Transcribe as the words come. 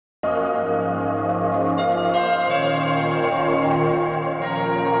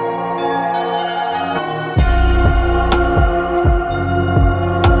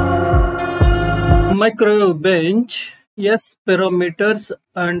Microwave bench, S parameters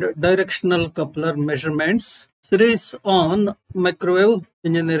and directional coupler measurements. Series on microwave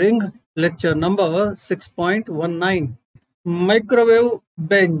engineering, lecture number 6.19. Microwave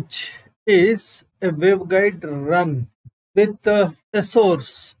bench is a waveguide run with a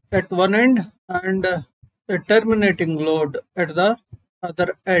source at one end and a terminating load at the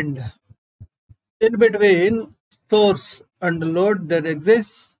other end. In between source and load, there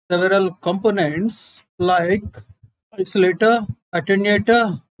exists several components like isolator,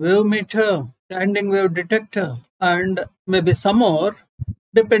 attenuator, wave meter, standing wave detector, and maybe some more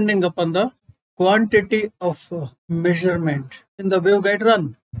depending upon the quantity of measurement in the waveguide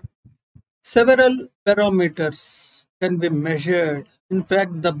run. Several parameters can be measured. In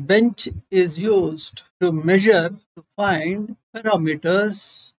fact, the bench is used to measure, to find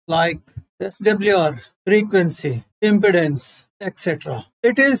parameters like SWR, frequency, impedance, etc.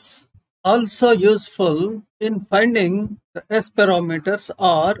 It is also useful in finding the S parameters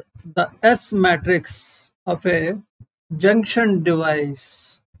or the S matrix of a junction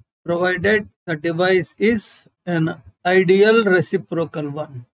device, provided the device is an ideal reciprocal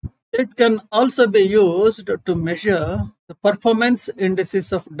one. It can also be used to measure the performance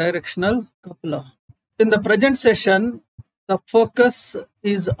indices of directional coupler. In the present session, the focus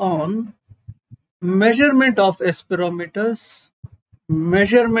is on measurement of S parameters,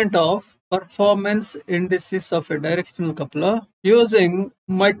 measurement of performance indices of a directional coupler using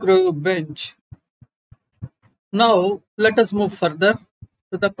microwave bench. Now, let us move further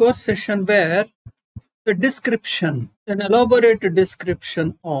to the course session where a description, an elaborate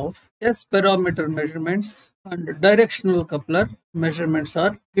description of S parameter measurements and directional coupler measurements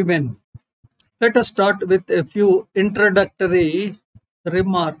are given. Let us start with a few introductory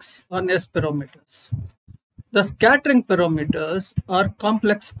remarks on S parameters. The scattering parameters are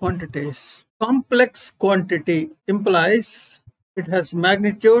complex quantities. Complex quantity implies it has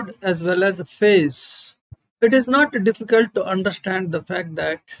magnitude as well as phase. It is not difficult to understand the fact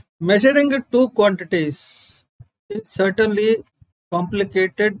that measuring two quantities is certainly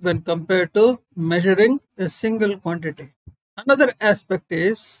complicated when compared to measuring a single quantity. Another aspect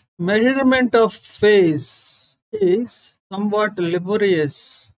is measurement of phase is somewhat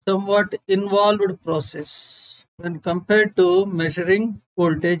laborious, somewhat involved process when compared to measuring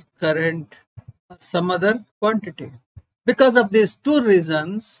voltage, current, or some other quantity. Because of these two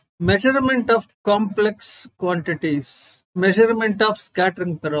reasons, measurement of complex quantities, measurement of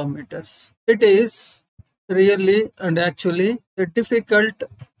scattering parameters, it is really and actually a difficult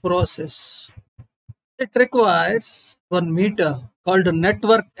process. It requires one meter called a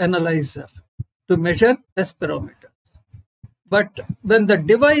network analyzer to measure S parameters. But when the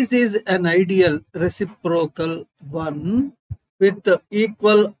device is an ideal reciprocal one with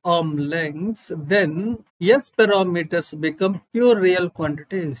equal arm lengths, then S parameters become pure real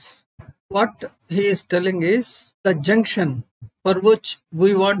quantities. What he is telling is the junction for which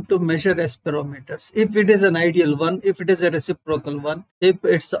we want to measure S parameters. If it is an ideal one, if it is a reciprocal one, if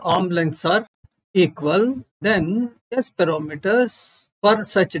its arm lengths are equal, then S parameters for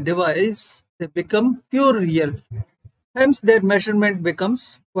such a device, they become pure real. Hence, their measurement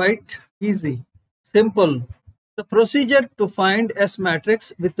becomes quite easy, simple. The procedure to find S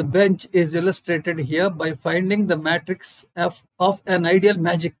matrix with the bench is illustrated here by finding the matrix F of an ideal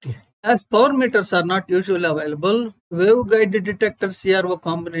magic T. As power meters are not usually available, waveguide detector CRO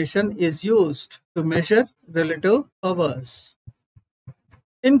combination is used to measure relative powers.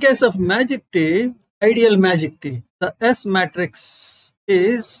 In case of magic T, ideal magic T, the S matrix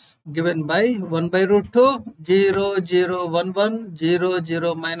is given by 1 by root 2, 0, 0, 1, 1, 0,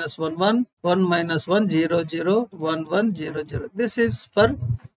 0, minus 1, 1, 1 minus 1, 0, 0, 1, 1, 0, 0. This is for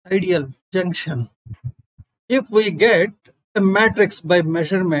ideal junction. If we get a matrix by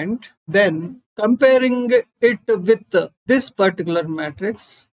measurement, then comparing it with this particular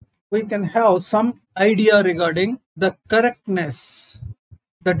matrix, we can have some idea regarding the correctness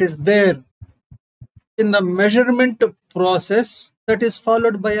that is there in the measurement process that is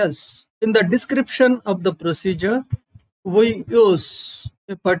followed by us. In the description of the procedure, we use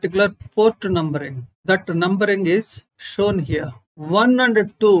a particular port numbering. That numbering is shown here. 1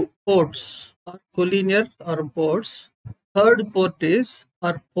 and 2 ports are collinear arm ports. Third port is,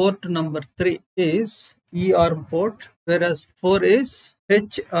 or port number 3 is E arm port, whereas 4 is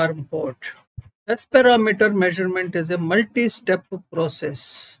H arm port. S parameter measurement is a multi-step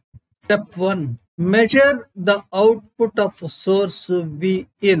process. Step 1. Measure the output of source V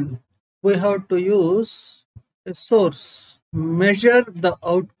in. We have to use a source. Measure the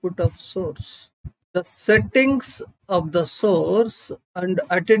output of source. The settings of the source and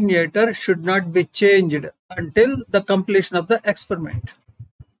attenuator should not be changed until the completion of the experiment.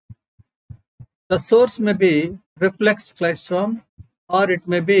 The source may be reflex klystron or it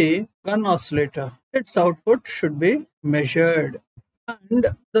may be gun oscillator. Its output should be measured. And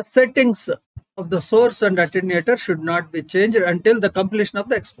the settings of the source and attenuator should not be changed until the completion of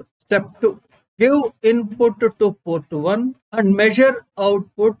the experiment. Step 2. Give input to port 1 and measure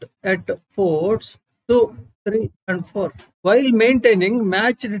output at ports 2, 3 and 4 while maintaining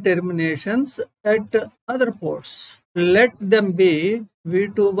matched terminations at other ports. Let them be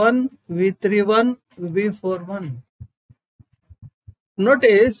V21, V31, V41.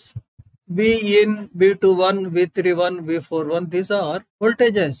 Notice V in, V21, V31, V41, these are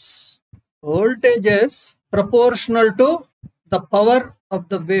voltages. Voltages proportional to the power of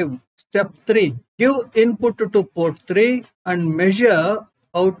the wave. Step 3. Give input to port 3 and measure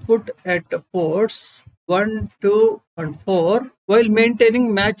output at ports 1, 2 and 4 while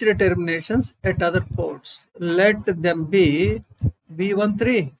maintaining matched terminations at other ports. Let them be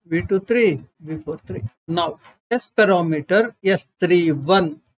V13, V23, V43. Now, S parameter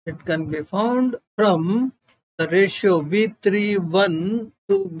S31. It can be found from the ratio V31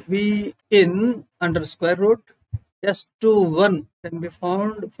 to V in under square root. S21 can be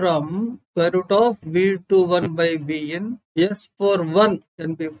found from square root of V21 by V in. S41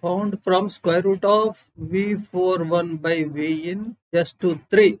 can be found from square root of V41 by V in.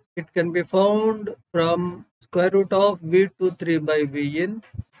 S23 it can be found from square root of V23 by V in.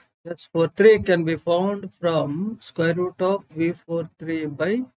 S43 can be found from square root of V43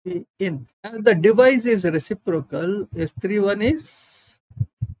 by V in. As the device is reciprocal, S31 is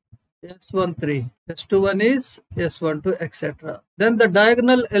S13, S21 is S12, etc. Then the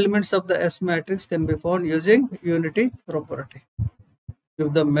diagonal elements of the S matrix can be found using unity property.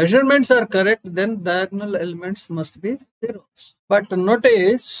 If the measurements are correct, then diagonal elements must be zeros. But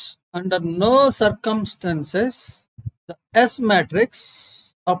notice, under no circumstances, the S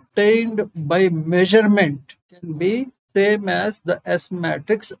matrix obtained by measurement can be same as the S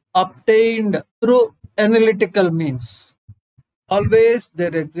matrix obtained through analytical means. Always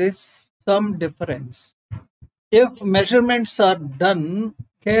there exists some difference. If measurements are done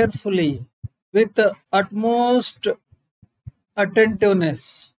carefully with the utmost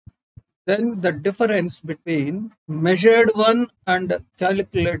attentiveness, then the difference between measured one and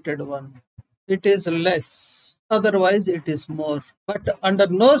calculated one, it is less. Otherwise, it is more. But under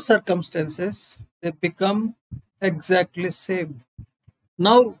no circumstances, they become exactly same.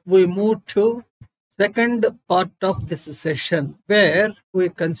 Now we move to second part of this session where we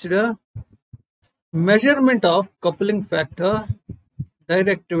consider measurement of coupling factor,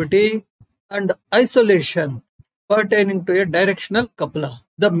 directivity and isolation pertaining to a directional coupler.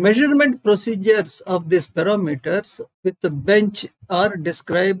 The measurement procedures of these parameters with the bench are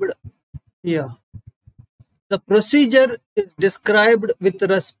described here. The procedure is described with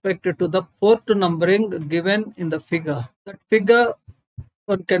respect to the port numbering given in the figure. That figure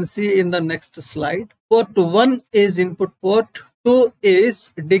one can see in the next slide. Port 1 is input port, 2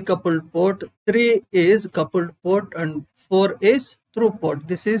 is decoupled port, 3 is coupled port and 4 is through port.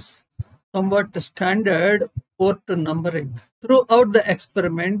 This is somewhat standard port numbering. Throughout the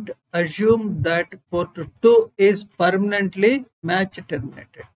experiment, assume that port 2 is permanently match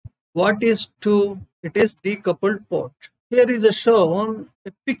terminated. What is 2? It is decoupled port. Here is shown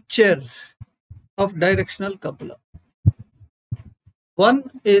a picture of directional coupler.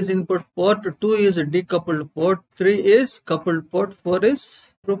 1 is input port, 2 is decoupled port, 3 is coupled port, 4 is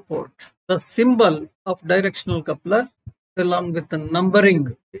through port. The symbol of directional coupler along with the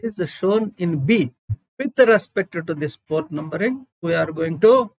numbering is shown in B. With respect to this port numbering, we are going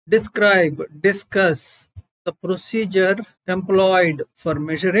to discuss the procedure employed for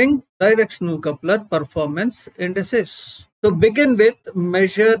measuring directional coupler performance indices. To begin with,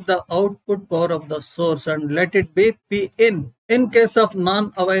 measure the output power of the source and let it be P in. In case of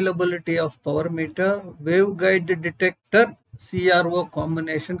non-availability of power meter, waveguide detector CRO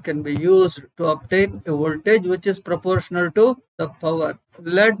combination can be used to obtain a voltage which is proportional to the power.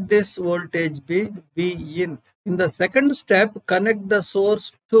 Let this voltage be V in. In the second step, connect the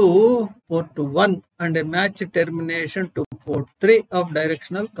source to port 1 and a match termination to port 3 of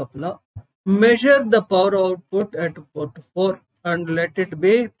directional coupler. Measure the power output at port 4 and let it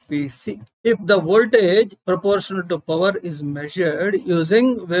be PC. If the voltage proportional to power is measured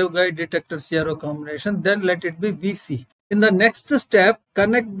using waveguide detector CRO combination, then let it be VC. In the next step,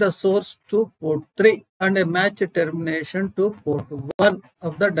 connect the source to port 3 and a match termination to port 1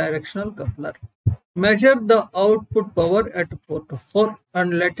 of the directional coupler. Measure the output power at port 4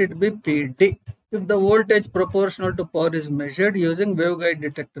 and let it be PD. If the voltage proportional to power is measured using waveguide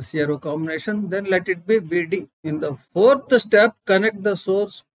detector CRO combination, then let it be VD. In the fourth step, connect the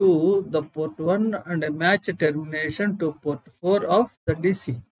source to the port 1 and a match termination to port 4 of the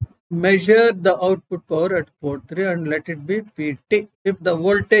DC. Measure the output power at port 3 and let it be PT. If the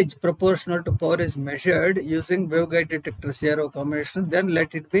voltage proportional to power is measured using waveguide detector CRO combination, then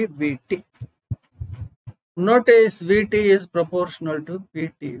let it be VT. Notice VT is proportional to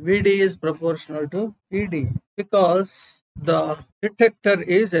PT. VD is proportional to PD because the detector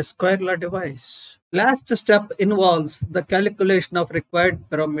is a square law device. Last step involves the calculation of required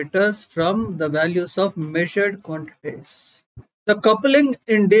parameters from the values of measured quantities. The coupling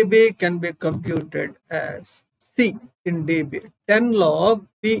in dB can be computed as C in dB, 10 log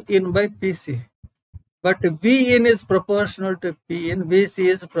P in by PC. But V in is proportional to P in, Vc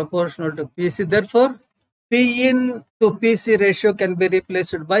is proportional to PC. Therefore, P in to PC ratio can be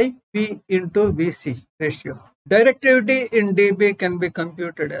replaced by P into Vc ratio. Directivity in dB can be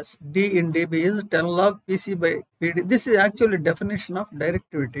computed as D in dB is 10 log PC by PD. This is actually definition of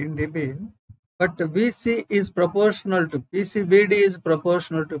directivity in dB. But Vc is proportional to PC, Vd is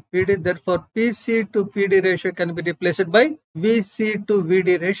proportional to PD. Therefore, PC to PD ratio can be replaced by Vc to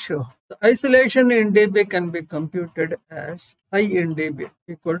Vd ratio. The isolation in dB can be computed as I in dB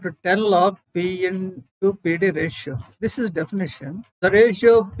equal to 10 log P into PD ratio. This is definition. The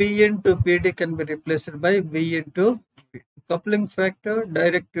ratio P into PD can be replaced by V into V. Coupling factor,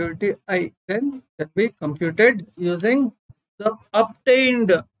 directivity I then can be computed using the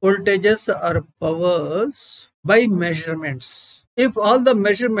obtained voltages or powers by measurements. If all the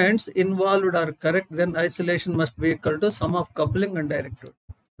measurements involved are correct, then isolation must be equal to sum of coupling and directivity.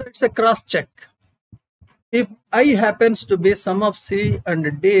 So it's a cross check. If I happens to be sum of C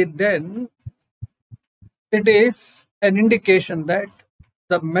and D, then it is an indication that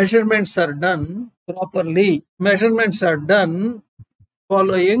the measurements are done properly. Measurements are done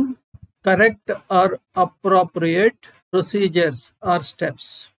following correct or appropriate procedures or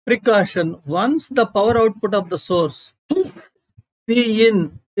steps. Precaution: once the power output of the source P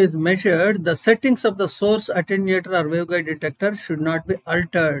in is measured, the settings of the source attenuator or waveguide detector should not be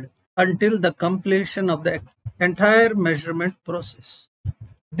altered until the completion of the entire measurement process.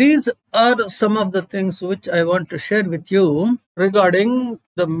 These are some of the things which I want to share with you regarding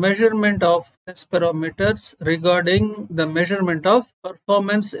the measurement of S parameters, regarding the measurement of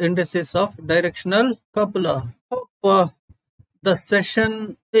performance indices of directional coupler. Hope the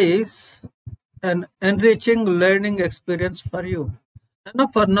session is an enriching learning experience for you.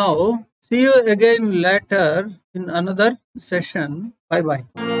 Enough for now. See you again later in another session.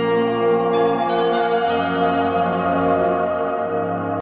 Bye-bye.